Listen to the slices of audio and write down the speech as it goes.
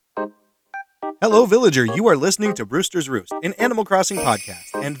Hello, villager. You are listening to Brewster's Roost, an Animal Crossing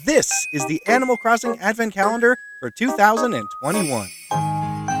podcast, and this is the Animal Crossing Advent Calendar for 2021.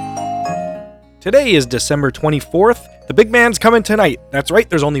 Today is December 24th. The big man's coming tonight. That's right,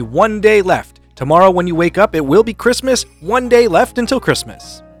 there's only one day left. Tomorrow when you wake up, it will be Christmas. One day left until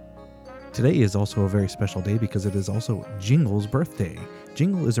Christmas. Today is also a very special day because it is also Jingle's birthday.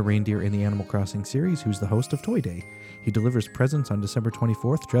 Jingle is a reindeer in the Animal Crossing series who's the host of Toy Day. He delivers presents on December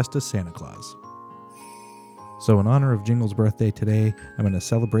 24th dressed as Santa Claus. So in honor of Jingle's birthday today, I'm going to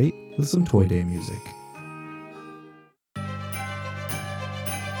celebrate with some Toy Day music.